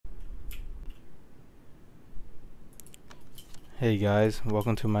Hey guys,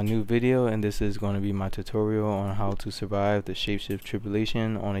 welcome to my new video, and this is going to be my tutorial on how to survive the Shapeshift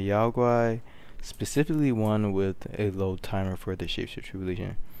Tribulation on a Yaogwai, specifically one with a low timer for the Shapeshift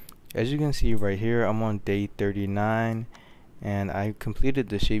Tribulation. As you can see right here, I'm on day 39 and I completed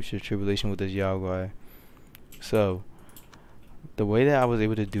the Shapeshift Tribulation with this Yaogwai. So the way that I was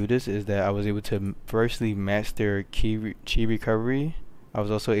able to do this is that I was able to firstly match their chi recovery. I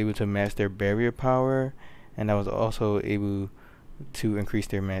was also able to match their barrier power, and I was also able to increase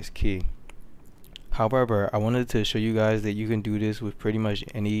their max key. However, I wanted to show you guys that you can do this with pretty much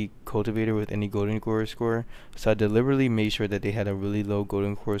any cultivator with any golden core score. So I deliberately made sure that they had a really low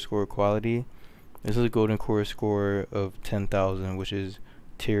golden core score quality. This is a golden core score of 10,000, which is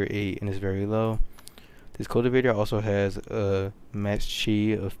tier 8 and is very low. This cultivator also has a max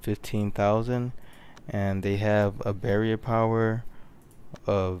chi of 15,000, and they have a barrier power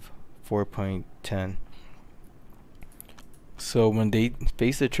of 4.10. So when they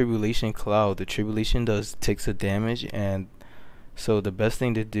face the Tribulation Cloud, the Tribulation does ticks of damage, and so the best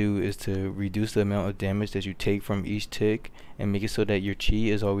thing to do is to reduce the amount of damage that you take from each tick and make it so that your chi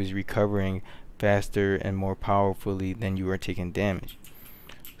is always recovering faster and more powerfully than you are taking damage.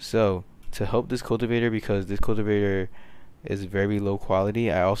 So to help this cultivator, because this cultivator is very low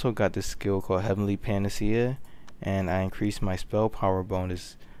quality, I also got this skill called Heavenly Panacea, and I increased my spell power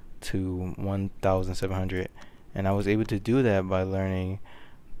bonus to 1,700. And I was able to do that by learning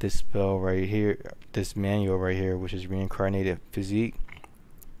this spell right here, this manual right here, which is Reincarnated Physique.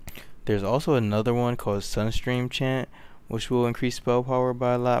 There's also another one called Sunstream Chant, which will increase spell power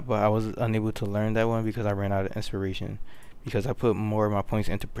by a lot, but I was unable to learn that one because I ran out of inspiration, because I put more of my points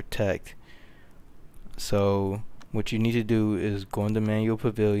into Protect. So what you need to do is go in the manual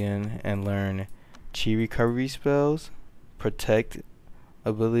pavilion and learn chi recovery spells, protect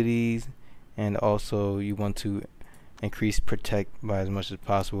abilities, and also you want to increase protect by as much as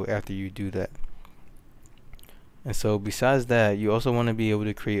possible after you do that. And so besides that, you also want to be able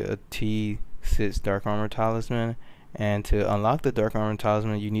to create a T6 Dark Armor Talisman, and to unlock the Dark Armor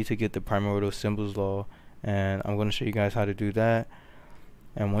Talisman you need to get the Primordial Symbols Law, and I'm going to show you guys how to do that.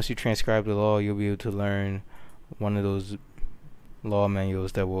 And once you transcribe the law, you'll be able to learn one of those law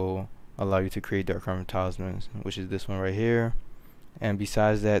manuals that will allow you to create Dark Armor Talismans, which is this one right here. And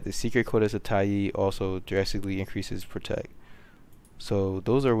besides that, the secret Codex of Tai also drastically increases protect. So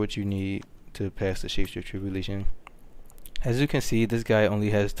those are what you need to pass the Shapeshift Tribulation. As you can see, this guy only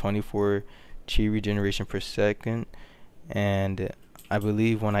has 24 chi regeneration per second, and I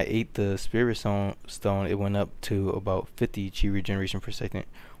believe when I ate the Spirit Stone it went up to about 50 chi regeneration per second,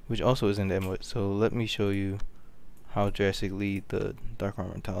 which also isn't that much. So let me show you how drastically the Dark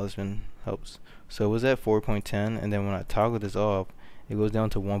Armor Talisman helps. So it was at 4.10, and then when I toggle this off, it goes down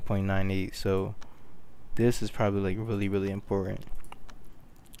to 1.98. so this is probably like really important.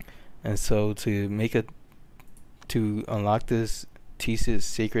 And so to unlock this T6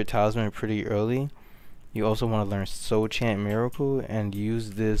 Sacred Talisman pretty early, you also want to learn Soul Chant Miracle and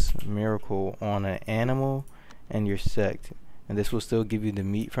use this miracle on an animal and your sect, and this will still give you the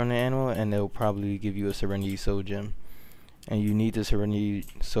meat from the animal, and they'll probably give you a Serenity Soul Gem. And you need the Serenity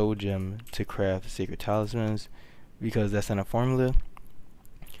Soul Gem to craft Sacred Talismans, because that's in a formula.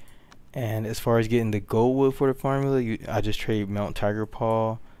 And as far as getting the gold wood for the formula, I just trade Mount Tiger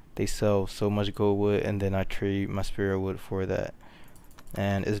Paw. They sell so much gold wood, and then I trade my spirit wood for that,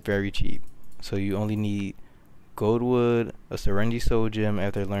 and it's very cheap. So you only need gold wood, a Serenity Soul Gem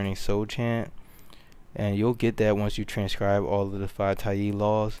after learning Soul Chant, and you'll get that once you transcribe all of the 5 Tai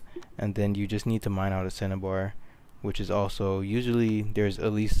laws, and then you just need to mine out a cinnabar, which is also usually there's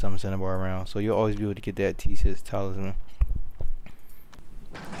at least some cinnabar around, so you'll always be able to get that T6 Talisman.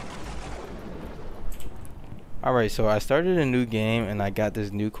 Alright, so I started a new game and I got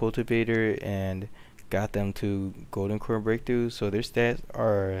this new cultivator and got them to golden core breakthrough. So their stats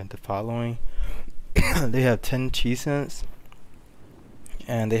are the following. They have 10 chi sense,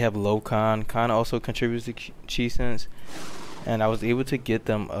 and they have low con. Con also contributes to chi sense, and I was able to get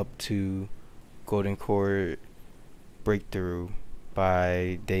them up to golden core breakthrough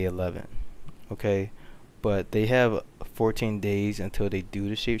by day 11. Okay, but they have 14 days until they do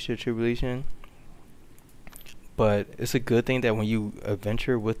the Shapeshift Tribulation. But it's a good thing that when you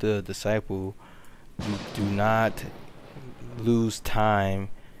adventure with the disciple, you do not lose time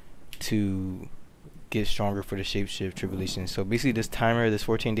to get stronger for the Shapeshift Tribulation. So basically this timer, this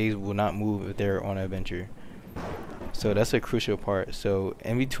 14 days, will not move if they're on an adventure. So that's a crucial part. So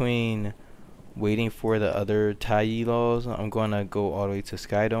in between waiting for the other Tai laws, I'm going to go all the way to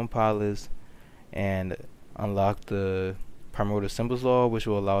Skydome Palace and unlock the Primordial Symbols Law, which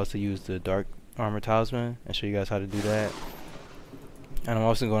will allow us to use the Dark Armor Talisman, and show you guys how to do that. And I'm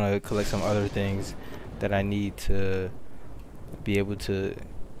also going to collect some other things that I need to be able to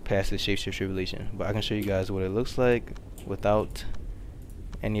pass the Shapeshift Tribulation. But I can show you guys what it looks like without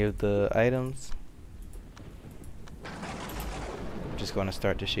any of the items. I'm just going to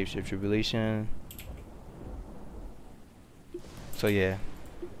start the Shapeshift Tribulation. So yeah,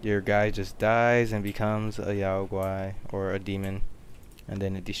 your guy just dies and becomes a Yao Guai or a demon, and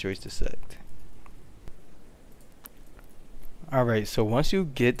then it destroys the sect. Alright, so once you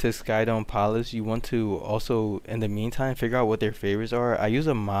get to Skydome Palace, you want to also, in the meantime, figure out what their favorites are. I use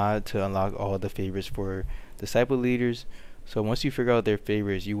a mod to unlock all the favorites for disciple leaders. So once you figure out their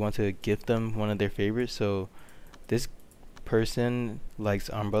favorites, you want to gift them one of their favorites. So this person likes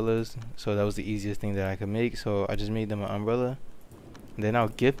umbrellas, so that was the easiest thing that I could make. So I just made them an umbrella. And then I'll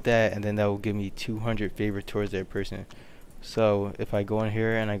gift that, and then that will give me 200 favor towards that person. So if I go in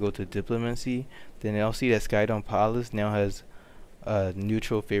here and I go to diplomacy, then I'll see that Skydome Palace now has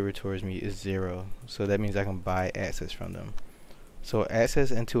neutral favor towards me is 0. So that means I can buy access from them. So access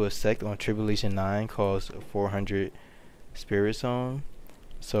into a sect on Tribulation 9 costs 400 spirit zone.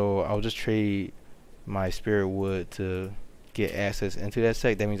 So I'll just trade my spirit wood to get access into that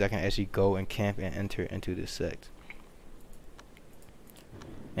sect. That means I can actually go and camp and enter into this sect.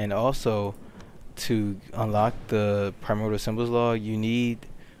 And also, to unlock the Primordial Symbols Law, you need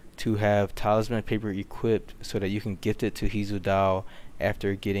to have talisman paper equipped so that you can gift it to Hizudao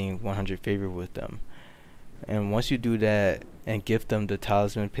after getting 100 favor with them. And once you do that and gift them the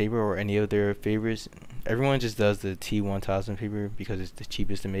talisman paper or any of their favorites, everyone just does the T1 talisman paper because it's the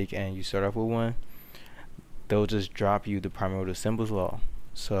cheapest to make and you start off with one. They'll just drop you the Primordial Symbols Law.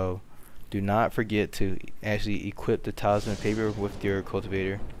 So do not forget to actually equip the talisman paper with your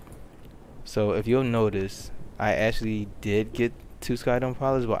cultivator. So if you'll notice, I actually did get to Skydome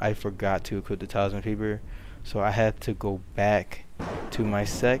Palace, but I forgot to equip the talisman paper. So I had to go back to my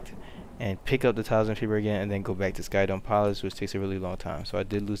sect and pick up the talisman paper again and then go back to Skydome Palace, which takes a really long time. So I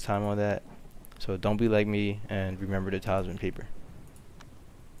did lose time on that. So don't be like me and remember the talisman paper.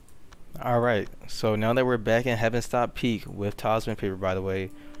 Alright, so now that we're back in Heavenstop Peak with talisman paper, by the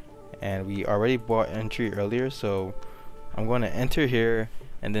way, and we already bought entry earlier, so I'm going to enter here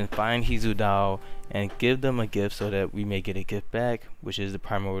and then find Hizudao and give them a gift so that we may get a gift back, which is the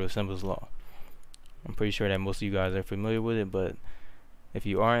Primordial Symbols Law. I'm pretty sure that most of you guys are familiar with it, but if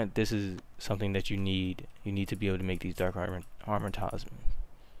you aren't, this is something that you need. You need to be able to make these dark armor talismans.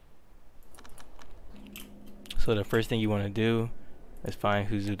 So the first thing you want to do is find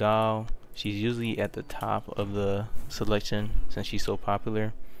Hizudao. She's usually at the top of the selection since she's so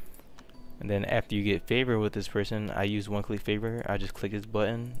popular. And then after you get favor with this person, I use one-click favor. I just click this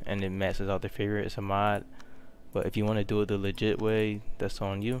button and it maxes out the favor. It's a mod, but if you want to do it the legit way, that's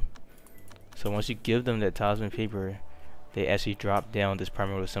on you. So once you give them that talisman paper, they actually drop down this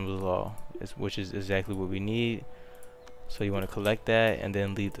Primordial Symbols Law, which is exactly what we need. So you want to collect that and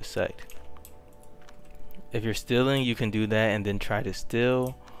then leave the sect. If you're stealing, you can do that and then try to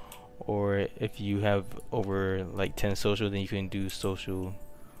steal, or if you have over like 10 social, then you can do social.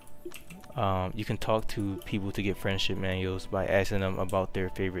 You can talk to people to get friendship manuals by asking them about their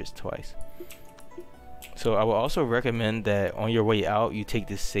favorites twice. So I will also recommend that on your way out you take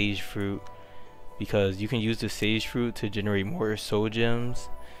this sage fruit, because you can use the sage fruit to generate more soul gems,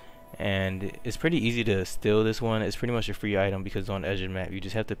 and it's pretty easy to steal this one. It's pretty much a free item because it's on the edge of the map. You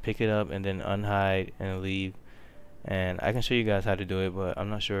just have to pick it up and then unhide and leave, and I can show you guys how to do it, but I'm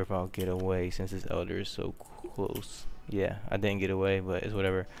not sure if I'll get away since this elder is so close. Yeah, I didn't get away, but it's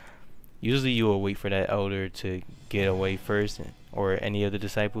whatever. Usually you will wait for that elder to get away first, or any of the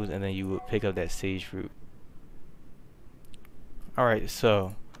disciples, and then you will pick up that sage fruit. Alright,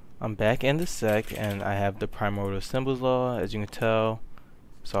 so I'm back in the sect and I have the Primordial Symbols Law, as you can tell.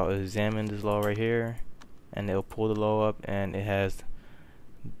 So I'll examine this law right here and it'll pull the law up, and it has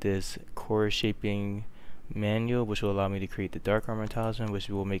this core shaping manual which will allow me to create the dark armor talisman, which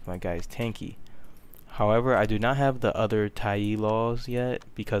will make my guys tanky. However, I do not have the other Tai laws yet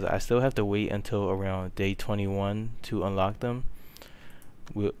because I still have to wait until around day 21 to unlock them.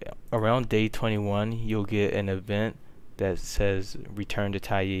 Around day 21 you'll get an event that says return to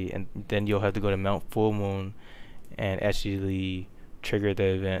Tai, and then you'll have to go to Mount Full Moon and actually trigger the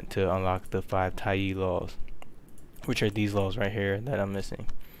event to unlock the 5 Tai laws, which are these laws right here that I'm missing.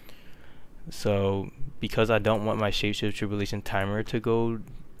 So because I don't want my Shapeshift Tribulation timer to go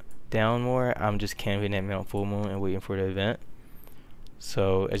down more, I'm just camping at Mount Full Moon and waiting for the event.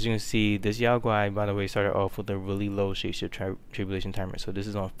 So as you can see, this Yao Guai, by the way, started off with a really low Shapeshift Tribulation timer. So this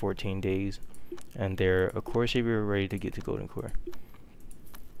is on 14 days, and they're a core shaper ready to get to golden core.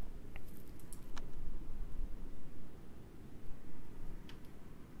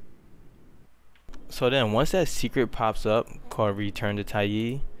 So then once that secret pops up called Return to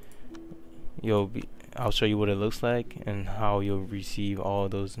Tai, I'll show you what it looks like and how you'll receive all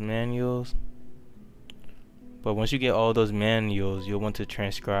those manuals. But once you get all those manuals, you'll want to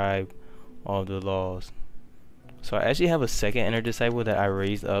transcribe all the laws. So I actually have a second inner disciple that I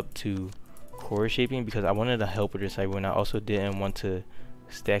raised up to core shaping because I wanted a helper disciple, and I also didn't want to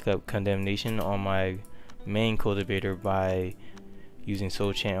stack up condemnation on my main cultivator by using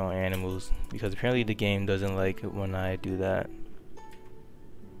soul chant on animals, because apparently the game doesn't like it when I do that.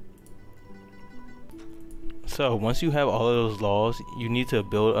 So once you have all of those laws, you need to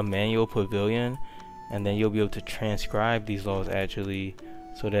build a manual pavilion, and then you'll be able to transcribe these laws actually,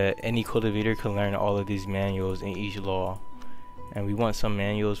 so that any cultivator can learn all of these manuals in each law. And we want some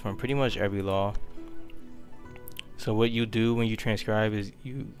manuals from pretty much every law. So what you do when you transcribe is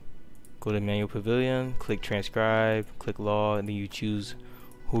you go to manual pavilion, click transcribe, click law, and then you choose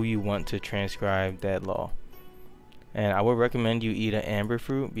who you want to transcribe that law. And I would recommend you eat an amber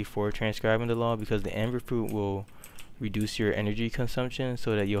fruit before transcribing the law, because the amber fruit will reduce your energy consumption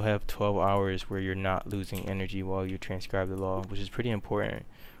so that you'll have 12 hours where you're not losing energy while you transcribe the law, which is pretty important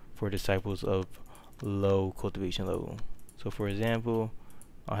for disciples of low cultivation level. So for example,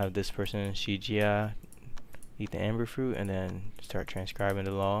 I'll have this person, Shijia, eat the amber fruit and then start transcribing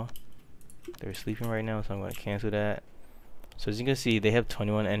the law. They're sleeping right now, so I'm going to cancel that. So as you can see, they have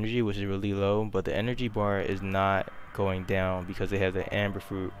 21 energy, which is really low, but the energy bar is not going down because they have the amber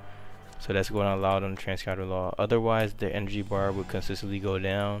fruit. So that's going to allow them to transcribe the law. Otherwise, their energy bar would consistently go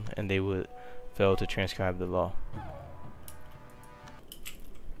down and they would fail to transcribe the law.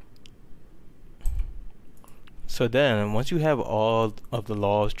 So then, once you have all of the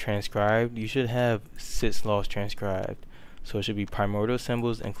laws transcribed, you should have 6 laws transcribed. So it should be primordial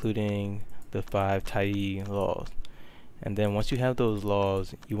symbols, including the 5 Tai laws. And then once you have those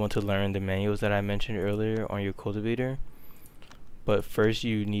laws, you want to learn the manuals that I mentioned earlier on your cultivator. But first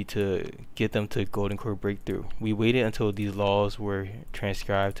you need to get them to Golden Core Breakthrough. We waited until these laws were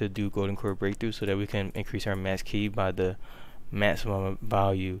transcribed to do Golden Core Breakthrough so that we can increase our max key by the maximum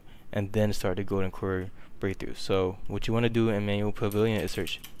value and then start the Golden Core Breakthrough. So what you want to do in Manual Pavilion is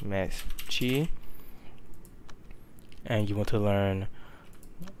search max chi, and you want to learn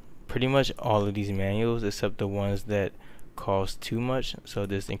pretty much all of these manuals except the ones that cost too much. So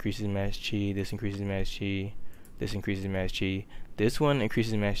this increases max chi, this increases max chi, this increases max chi. This one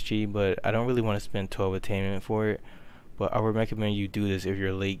increases max chi, but I don't really want to spend 12 attainment for it. But I would recommend you do this if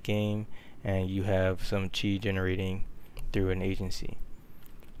you're late game and you have some chi generating through an agency.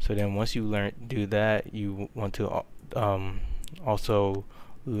 So then once you do that, you want to also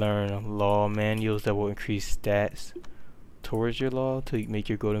learn law manuals that will increase stats towards your law to make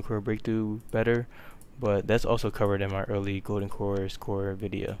your Golden Core Breakthrough better. But that's also covered in my early Golden Core score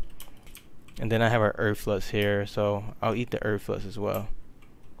video. And then I have our Earth Flux here, so I'll eat the Earth Flux as well.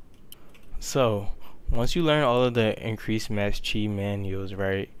 So once you learn all of the increased max chi manuals,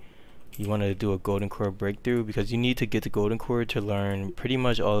 right, you want to do a Golden Core Breakthrough, because you need to get the Golden Core to learn pretty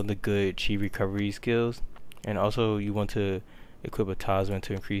much all of the good chi recovery skills. And also you want to equip a talisman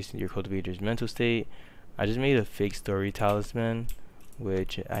to increase your cultivator's mental state. I just made a fake story talisman,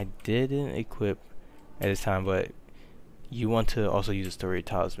 which I didn't equip at this time, but you want to also use a story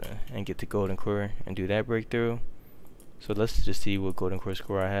talisman and get the Golden Core and do that breakthrough. So let's just see what Golden Core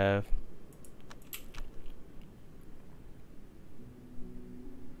score I have.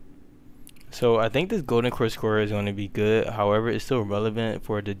 So I think this Golden Core score is going to be good. However, it's still relevant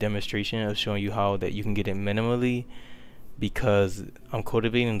for the demonstration of showing you how that you can get it minimally, because I'm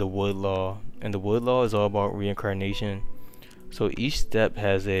cultivating the Wood Law, and the Wood Law is all about reincarnation. So each step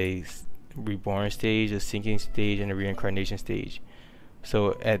has a reborn stage, a sinking stage, and a reincarnation stage.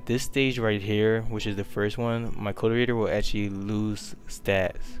 So at this stage right here, which is the first one, my cultivator will actually lose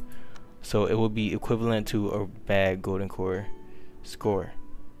stats. So it will be equivalent to a bad Golden Core score.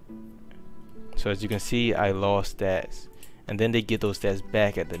 So as you can see, I lost stats, and then they get those stats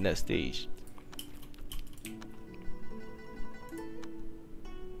back at the next stage.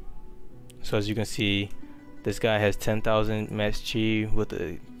 So as you can see, this guy has 10,000 max chi with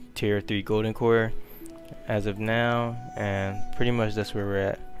a tier 3 Golden Core as of now, and pretty much that's where we're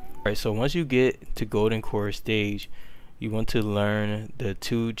at. Alright, so once you get to Golden Core stage, you want to learn the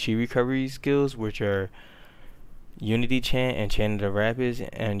 2 chi recovery skills, which are Unity Chant and Chant of the Rapids,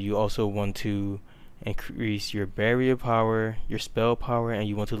 and you also want to increase your barrier power, your spell power, and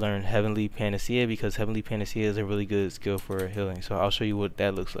you want to learn Heavenly Panacea, because Heavenly Panacea is a really good skill for healing. So I'll show you what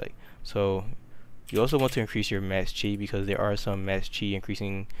that looks like. So you also want to increase your max chi, because there are some max chi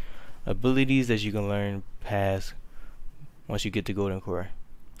increasing abilities that you can learn past once you get to Golden Core.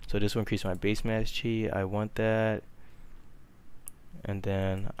 So this will increase my base mass chi. I want that. And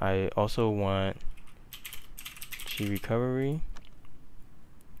then I also want chi recovery,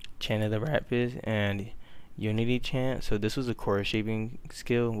 chant of the rapids, and unity chant. So this was a core shaping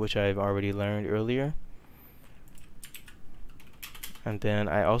skill which I've already learned earlier. And then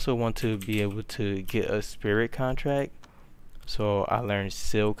I also want to be able to get a spirit contract. So I learned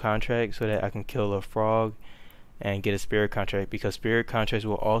seal contract so that I can kill a frog and get a spirit contract, because spirit contracts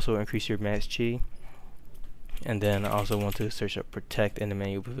will also increase your max chi. And then I also want to search up protect in the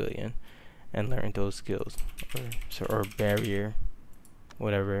manual pavilion and learn those skills, or barrier,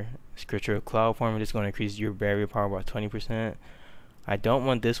 whatever. Scripture of cloud form is going to increase your barrier power by 20%. I don't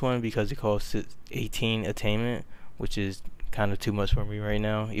want this one because it costs 18 attainment, which is kind of too much for me right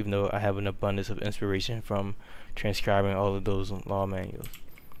now, even though I have an abundance of inspiration from transcribing all of those law manuals.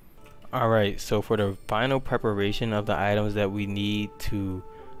 Alright, so for the final preparation of the items that we need to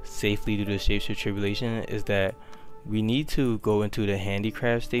safely do the Shapeshift Tribulation is that we need to go into the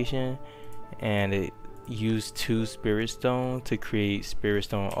handicraft station and use 2 spirit stone to create spirit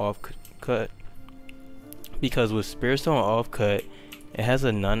stone offcut, because with spirit stone offcut it has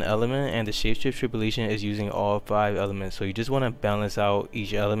a none element and the Shapeshift Tribulation is using all 5 elements. So you just want to balance out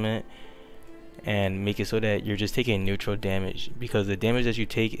each element and make it so that you're just taking neutral damage, because the damage that you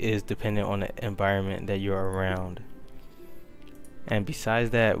take is dependent on the environment that you're around. And besides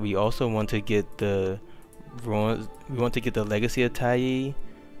that, we also want to get the legacy of Tai,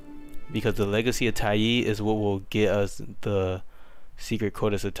 because the legacy of Tai is what will get us the secret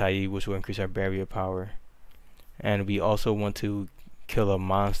codex of Tai, which will increase our barrier power. And we also want to kill a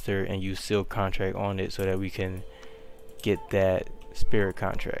monster and use seal contract on it so that we can get that spirit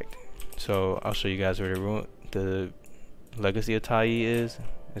contract. So I'll show you guys where the legacy of Tai is.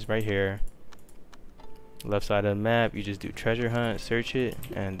 It's right here, left side of the map. You just do treasure hunt, search it,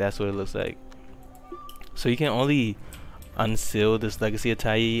 and that's what it looks like. So you can only unseal this legacy of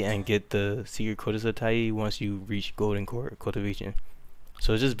Tai and get the secret codex of Tai once you reach golden core cultivation.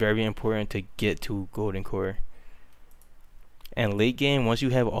 So it's just very important to get to golden core. And late game, once you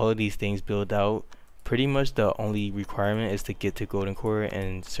have all of these things built out, pretty much the only requirement is to get to golden core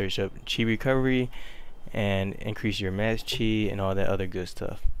and search up chi recovery and increase your max chi and all that other good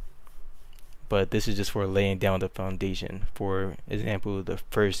stuff. But this is just for laying down the foundation, for example the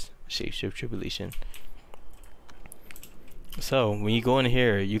first Shapeshift Tribulation. So when you go in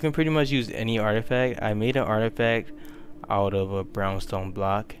here, you can pretty much use any artifact. I made an artifact out of a brownstone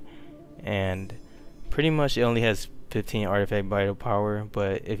block, and pretty much it only has 15 artifact vital power.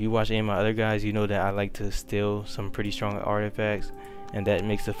 But if you watch any of my other guys, you know that I like to steal some pretty strong artifacts, and that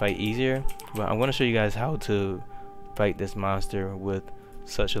makes the fight easier. But I'm going to show you guys how to fight this monster with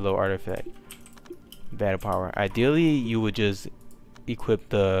such a low artifact battle power. Ideally you would just equip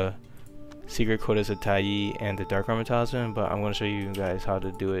the secret codex of Tai and the dark armor talisman, but I'm going to show you guys how to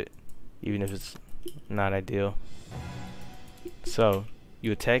do it even if it's not ideal. So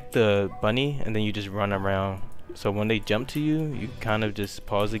you attack the bunny and then you just run around. So when they jump to you, you kind of just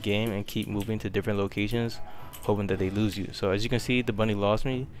pause the game and keep moving to different locations, hoping that they lose you. So as you can see, the bunny lost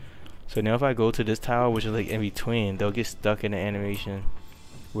me. So now if I go to this tower, which is like in between, they'll get stuck in the animation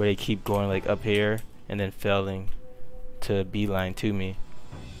where they keep going like up here and then failing to beeline to me.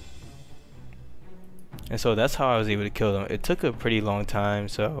 And so that's how I was able to kill them. It took a pretty long time,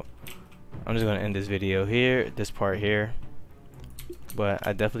 so I'm just going to end this video here, this part here. But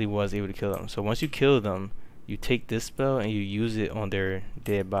I definitely was able to kill them. So once you kill them, you take this spell and you use it on their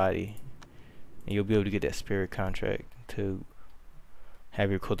dead body, and you'll be able to get that spirit contract to have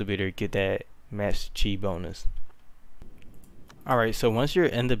your cultivator get that max chi bonus. Alright, so once you're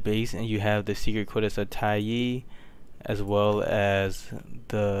in the base and you have the secret codex of Tai as well as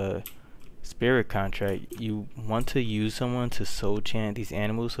the spirit contract, you want to use someone to soul chant these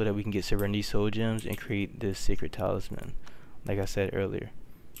animals so that we can get serenity soul gems and create this secret talisman, like I said earlier.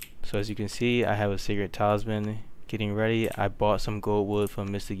 So as you can see, I have a secret talisman getting ready. I bought some gold wood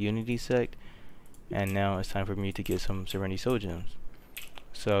from Mystic Unity sect, and now it's time for me to get some serenity soul gems.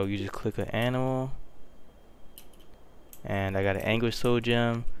 So you just click an animal, and I got an anguish soul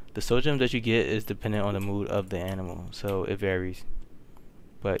gem. The soul gem that you get is dependent on the mood of the animal, so it varies.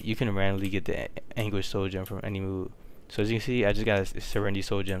 But you can randomly get the anguish soul gem from any mood. So as you can see, I just got a serenity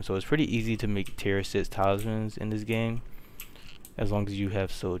soul gem. So it's pretty easy to make tier 6 talismans in this game, as long as you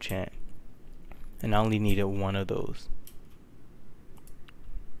have soul chant. And I only needed one of those.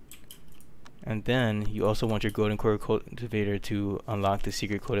 And then you also want your golden core cultivator to unlock the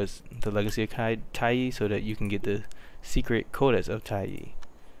secret codex, the legacy of Tai, so that you can get the secret codex of Tai,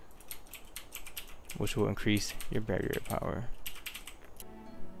 which will increase your barrier power.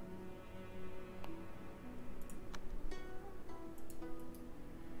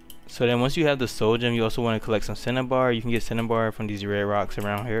 So then once you have the soul gem, you also want to collect some cinnabar. You can get cinnabar from these red rocks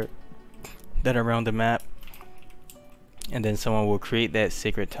around here that are around the map. And then someone will create that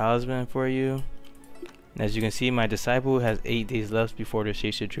sacred talisman for you. And as you can see, my disciple has 8 days left before the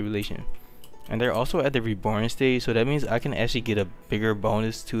Shapeshift Tribulation. And they're also at the reborn stage, so that means I can actually get a bigger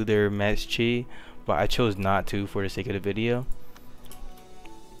bonus to their max chi, but I chose not to for the sake of the video.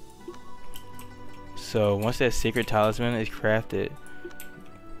 So once that sacred talisman is crafted,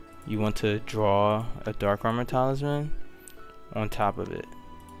 you want to draw a dark armor talisman on top of it.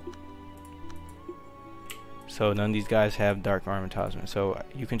 So none of these guys have dark armor talisman, so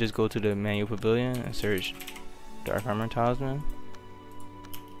you can just go to the manual pavilion and search dark armor talisman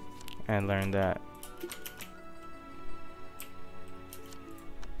and learn that.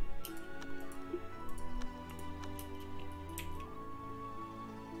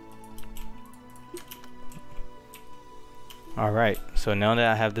 Alright, so now that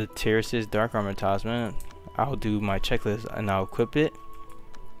I have the tier 6 dark armor talisman, I'll do my checklist and I'll equip it.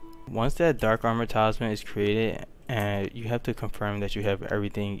 Once that dark armor talisman is created, and you have to confirm that you have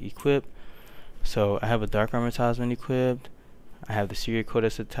everything equipped. So I have a dark armor talisman equipped, I have the secret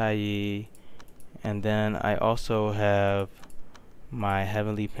codex of Tai, and then I also have my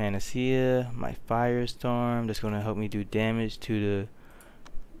heavenly panacea, my firestorm that's going to help me do damage to the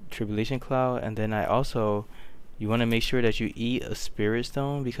tribulation cloud, and then I also, you want to make sure that you eat a spirit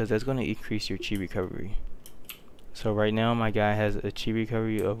stone because that's going to increase your chi recovery. So right now my guy has a chi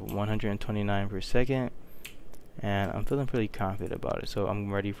recovery of 129 per second, and I'm feeling pretty confident about it, so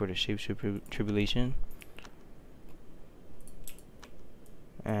I'm ready for the Shapeshift Tribulation.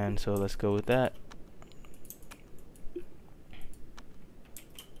 And so let's go with that.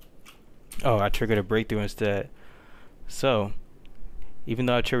 Oh, I triggered a breakthrough instead. So even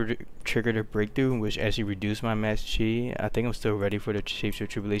though I triggered a breakthrough, which actually reduced my max chi, I think I'm still ready for the Shapeshift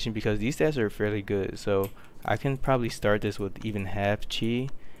Tribulation because these stats are fairly good. So I can probably start this with even half chi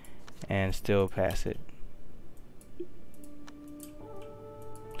and still pass it.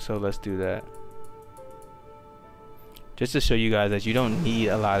 So let's do that. Just to show you guys that you don't need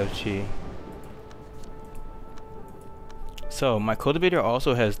a lot of chi. So my cultivator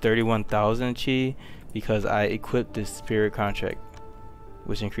also has 31,000 chi because I equipped this spirit contract,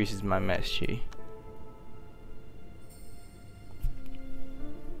 which increases my max chi.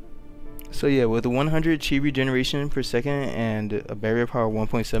 So yeah, with 100 chi regeneration per second and a barrier power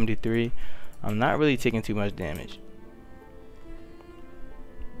 1.73, I'm not really taking too much damage.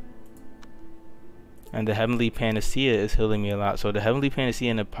 And the heavenly panacea is healing me a lot. So the heavenly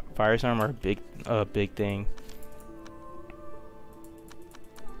panacea and the firestorm are a big thing.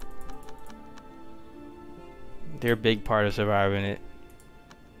 They're a big part of surviving it.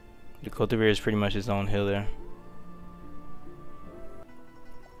 The cultivator is pretty much his own healer.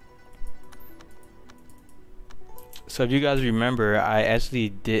 So if you guys remember, I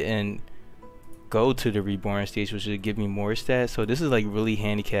actually didn't go to the reborn stage, which would give me more stats. So this is like really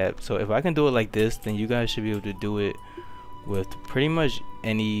handicapped. So if I can do it like this, then you guys should be able to do it with pretty much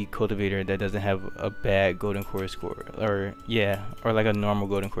any cultivator that doesn't have a bad golden core score, or like a normal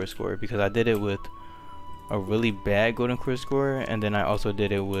golden core score, because I did it with a really bad golden core score, and then I also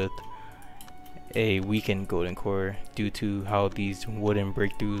did it with a weakened golden core due to how these wooden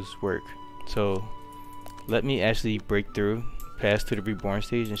breakthroughs work. So let me actually break through, pass to the reborn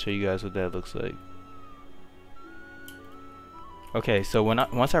stage, and show you guys what that looks like. Okay, so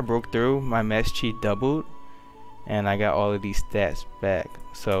once I broke through, my max chi doubled and I got all of these stats back.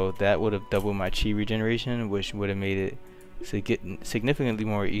 So that would have doubled my chi regeneration, which would have made it significantly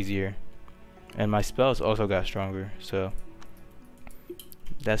more easier. And my spells also got stronger. So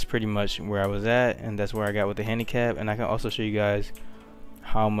that's pretty much where I was at, and that's where I got with the handicap. And I can also show you guys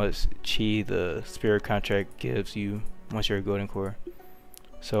how much chi the spirit contract gives you once you're a golden core.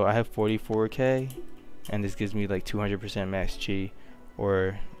 So I have 44k, and this gives me like 200% max chi,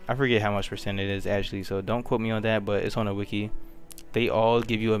 or I forget how much percent it is actually, so don't quote me on that, but it's on a wiki. They all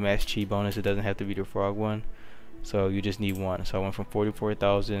give you a max chi bonus. It doesn't have to be the frog one, so you just need one. So I went from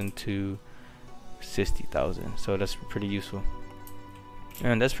 44,000 to 60,000, so that's pretty useful.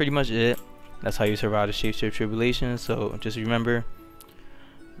 And that's pretty much it. That's how you survive the Shapeshift Tribulation. So just remember,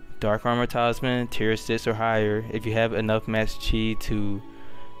 dark armor talisman tier 6 or higher. If you have enough max chi to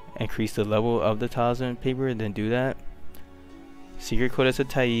increase the level of the talisman paper, then do that. Secret codex of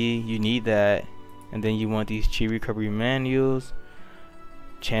Tai, you need that. And then you want these chi recovery manuals,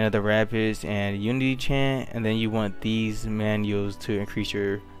 chant of the rapids, and unity chant. And then you want these manuals to increase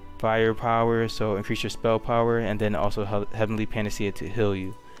your fire power, so increase your spell power, and then also heavenly panacea to heal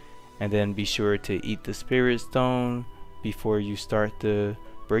you. And then be sure to eat the spirit stone before you start the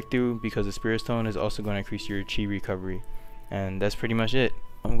breakthrough because the spirit stone is also going to increase your chi recovery. And that's pretty much it.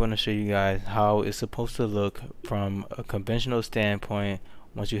 I'm going to show you guys how it's supposed to look from a conventional standpoint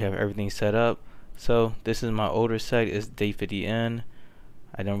once you have everything set up. So this is my older set, it's day 50N.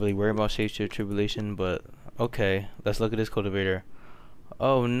 I don't really worry about Shapeshift Tribulation, but okay, let's look at this cultivator.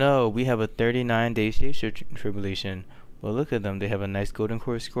 Oh no, we have a 39-day Shapeshift Tribulation. Well, look at them. They have a nice golden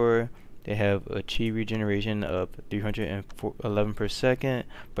core score. They have a chi regeneration of 311 per second,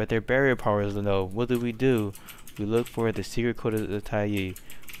 but their barrier power is low. What do? We look for the secret code of the Tai. We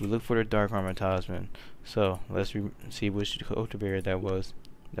look for the dark armor talisman. So let's see which cultivator that was.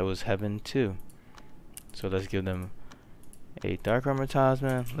 That was Heaven 2. So let's give them a dark armor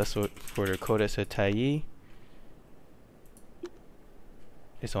talisman. Let's look for their codex of Tai.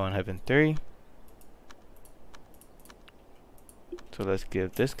 It's on Heaven 3. So let's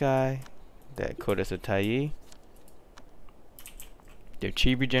give this guy that codex of Tai. Their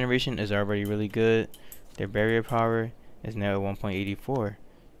chi regeneration is already really good. Their barrier power is now at 1.84.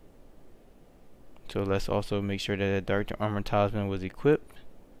 So let's also make sure that the dark armor talisman was equipped.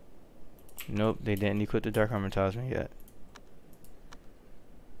 Nope, they didn't equip the dark armor talisman yet.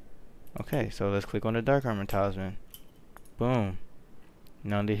 Okay, so let's click on the dark armor talisman. Boom.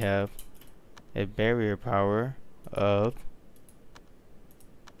 Now they have a barrier power of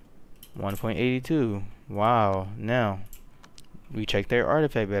 1.82. Wow. Now we check their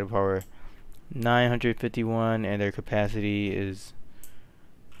artifact battle power, 951, and their capacity is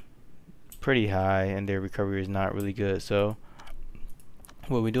pretty high, and their recovery is not really good. So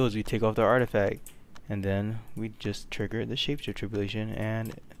what we do is we take off the artifact, and then we just trigger the Shapeshift Tribulation,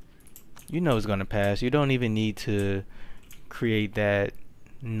 and you know it's gonna pass. You don't even need to create that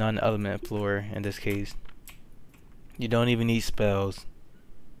non-element floor in this case. You don't even need spells.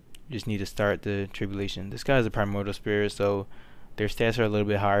 You just need to start the tribulation. This guy is a primordial spirit, so their stats are a little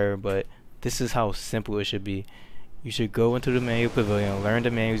bit higher, but this is how simple it should be. You should go into the manual pavilion, learn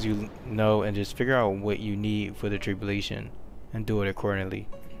the manuals you know, and just figure out what you need for the tribulation and do it accordingly.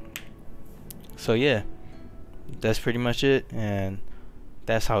 So yeah, that's pretty much it, and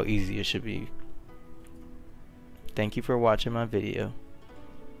that's how easy it should be. Thank you for watching my video.